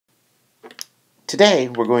Today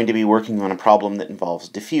we're going to be working on a problem that involves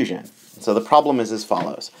diffusion. So the problem is as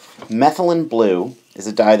follows. Methylene blue is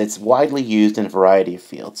a dye that's widely used in a variety of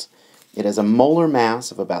fields. It has a molar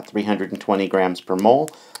mass of about 320 grams per mole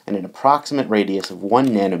and an approximate radius of 1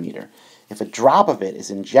 nanometer. If a drop of it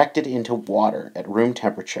is injected into water at room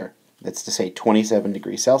temperature, that's to say 27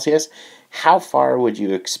 degrees Celsius, how far would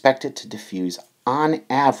you expect it to diffuse on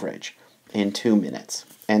average in 2 minutes?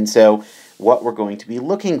 And so what we're going to be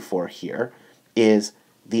looking for here is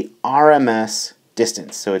the RMS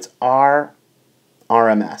distance. So it's RMS.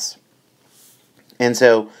 And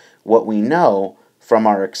so what we know from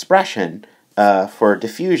our expression for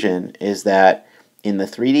diffusion is that in the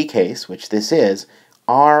 3D case, which this is,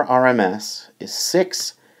 RMS is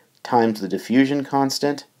 6 times the diffusion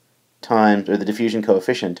constant times, or the diffusion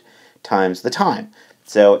coefficient, times the time.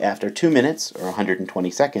 So after 2 minutes, or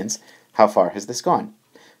 120 seconds, how far has this gone?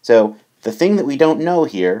 So the thing that we don't know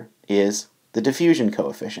here is the diffusion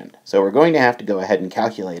coefficient. So we're going to have to go ahead and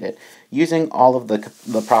calculate it using all of the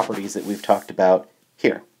properties that we've talked about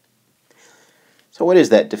here. So what is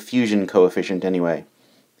that diffusion coefficient anyway?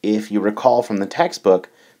 If you recall from the textbook,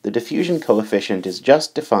 the diffusion coefficient is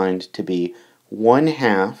just defined to be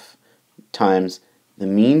 1/2 times the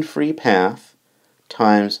mean free path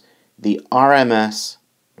times the RMS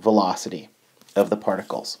velocity of the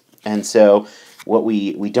particles. And so what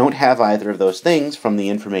we don't have either of those things from the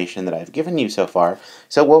information that I've given you so far,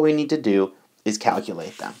 so what we need to do is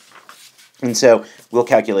calculate them. And so we'll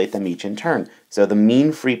calculate them each in turn. So the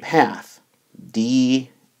mean free path,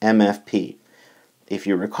 dMFP, if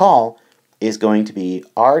you recall, is going to be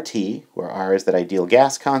RT, where R is that ideal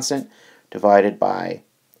gas constant, divided by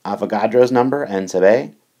Avogadro's number, N sub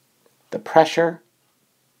A, the pressure,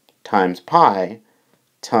 times pi,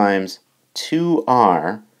 times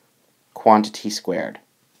 2R quantity squared.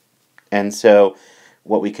 And so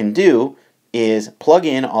what we can do is plug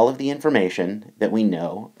in all of the information that we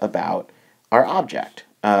know about our object.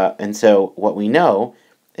 And so what we know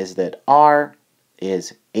is that R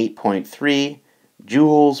is 8.3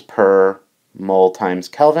 joules per mole times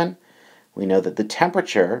Kelvin. We know that the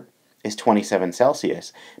temperature is 27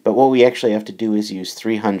 Celsius, but what we actually have to do is use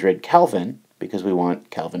 300 Kelvin, because we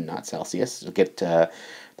want Kelvin, not Celsius, to get the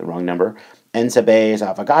wrong number. N sub A is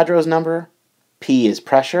Avogadro's number, P is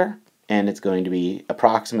pressure, and it's going to be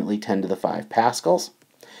approximately 10 to the 5 pascals.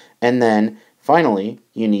 And then finally,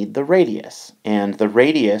 you need the radius. And the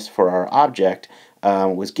radius for our object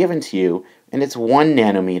was given to you, and it's 1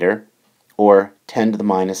 nanometer, or 10 to the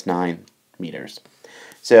minus 9 meters.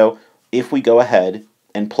 So if we go ahead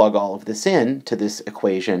and plug all of this in to this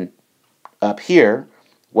equation up here,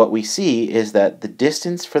 what we see is that the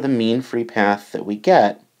distance for the mean free path that we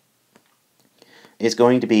get is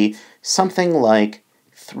going to be something like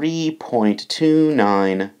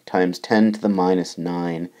 3.29 times 10 to the minus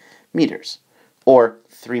 9 meters, or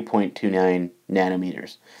 3.29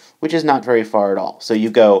 nanometers, which is not very far at all. So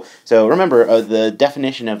so remember, the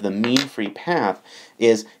definition of the mean free path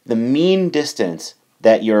is the mean distance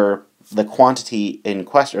that the quantity in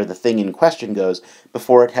question, or the thing in question, goes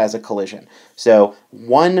before it has a collision. So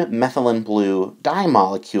one methylene blue dye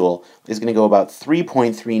molecule is going to go about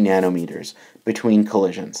 3.3 nanometers between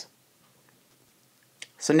collisions.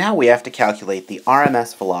 So now we have to calculate the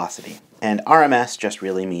RMS velocity. And RMS just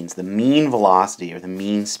really means the mean velocity, or the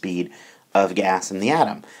mean speed of gas in the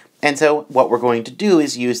atom. And so what we're going to do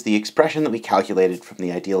is use the expression that we calculated from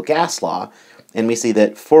the ideal gas law, and we see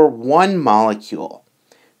that for one molecule,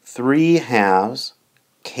 3/2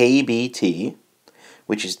 kBT,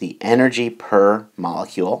 which is the energy per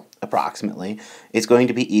molecule, approximately, is going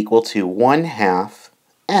to be equal to 1/2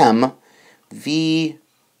 m v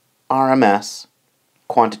RMS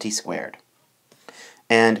quantity squared.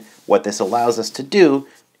 And what this allows us to do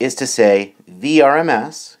is to say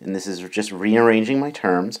VRMS, and this is just rearranging my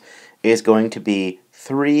terms, is going to be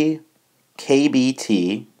 3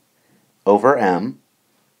 kBT over m,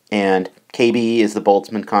 and kB is the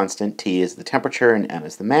Boltzmann constant, T is the temperature, and m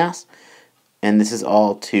is the mass, and this is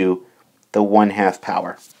all to the 1/2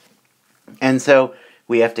 power. And so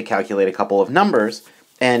we have to calculate a couple of numbers,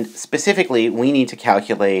 and specifically we need to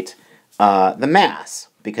calculate the mass,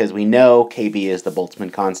 because we know kB is the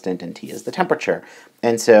Boltzmann constant and T is the temperature.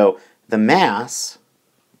 And so the mass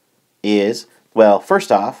is, well,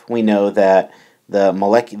 first off, we know that the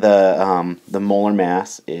molar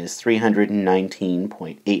mass is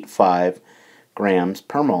 319.85 grams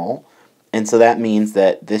per mole, and so that means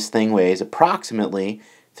that this thing weighs approximately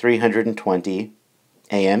 320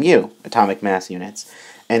 AMU, atomic mass units.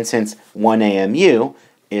 And since 1 AMU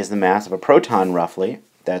is the mass of a proton roughly,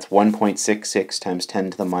 that's 1.66 times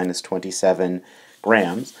 10 to the minus 27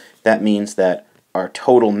 grams, that means that our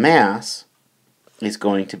total mass is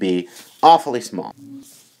going to be awfully small.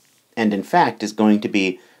 And in fact is going to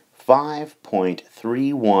be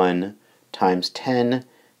 5.31 times 10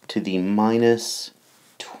 to the minus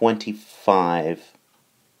 25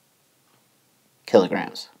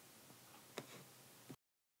 kilograms.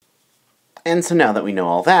 And so now that we know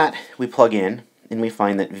all that, we plug in and we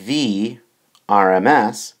find that V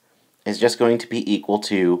RMS is just going to be equal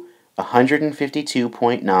to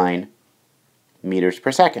 152.9 meters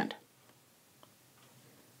per second.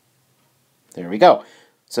 There we go.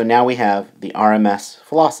 So now we have the RMS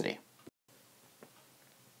velocity.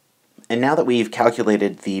 And now that we've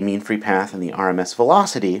calculated the mean free path and the RMS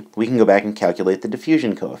velocity, we can go back and calculate the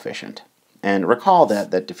diffusion coefficient. And recall that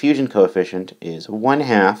that diffusion coefficient is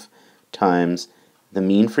 1/2 times the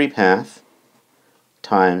mean free path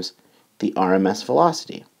times the RMS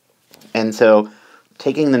velocity. And so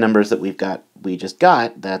taking the numbers that we just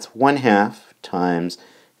got, that's 1/2 times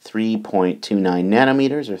 3.29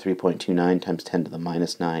 nanometers, or 3.29 times 10 to the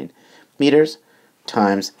minus 9 meters,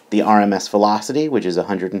 times the RMS velocity, which is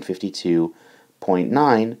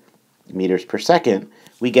 152.9 meters per second.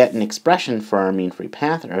 We get an expression for our mean free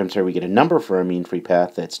path, or I'm sorry, we get a number for our mean free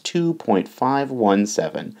path that's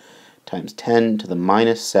 2.517 times 10 to the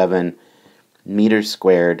minus 7 meters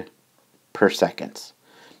squared per second.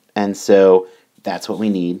 And so that's what we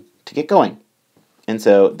need to get going. And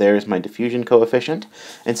so there's my diffusion coefficient.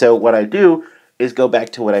 And so what I do is go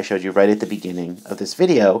back to what I showed you right at the beginning of this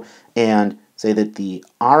video and say that the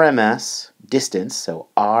RMS distance, so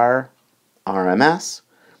R RMS,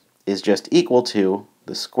 is just equal to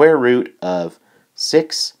the square root of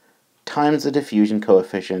 6 times the diffusion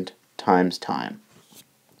coefficient times time.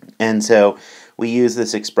 And so we use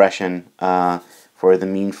this expression for the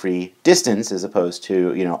mean free distance as opposed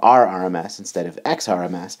to, R RMS instead of X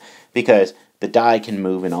RMS, because the dye can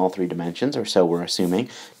move in all 3 dimensions, or so we're assuming.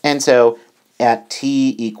 And so at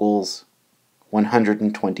t equals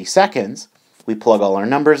 120 seconds, we plug all our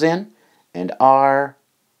numbers in, and R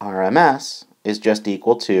RMS is just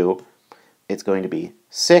equal to, it's going to be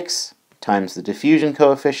 6 times the diffusion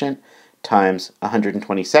coefficient times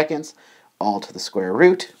 120 seconds, all to the square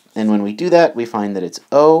root. And when we do that, we find that it's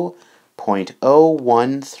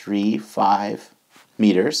 0.0135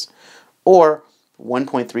 meters, or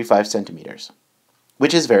 1.35 centimeters,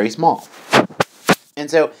 which is very small.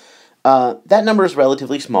 And so that number is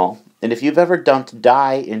relatively small, and if you've ever dumped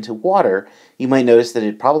dye into water, you might notice that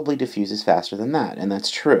it probably diffuses faster than that, and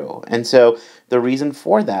that's true. And so the reason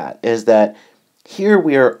for that is that here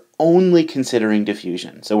we are only considering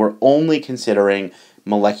diffusion. So we're only considering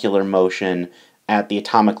molecular motion at the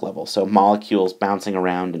atomic level, so molecules bouncing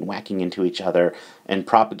around and whacking into each other and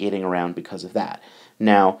propagating around because of that.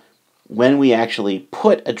 Now, when we actually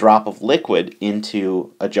put a drop of liquid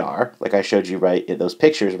into a jar, like I showed you right in those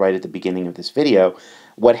pictures right at the beginning of this video,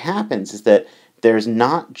 what happens is that there's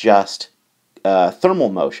not just thermal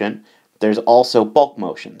motion, there's also bulk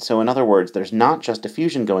motion. So in other words, there's not just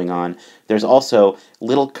diffusion going on, there's also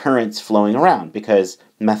little currents flowing around, because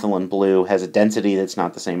methylene blue has a density that's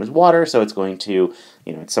not the same as water, so it's going to,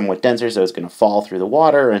 it's somewhat denser, so it's going to fall through the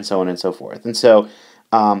water, and so on and so forth. And so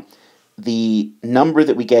the number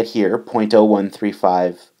that we get here,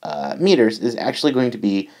 0.0135 meters, is actually going to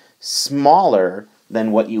be smaller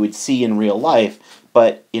than what you would see in real life,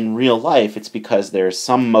 but in real life it's because there's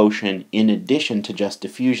some motion in addition to just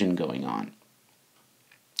diffusion going on.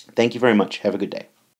 Thank you very much. Have a good day.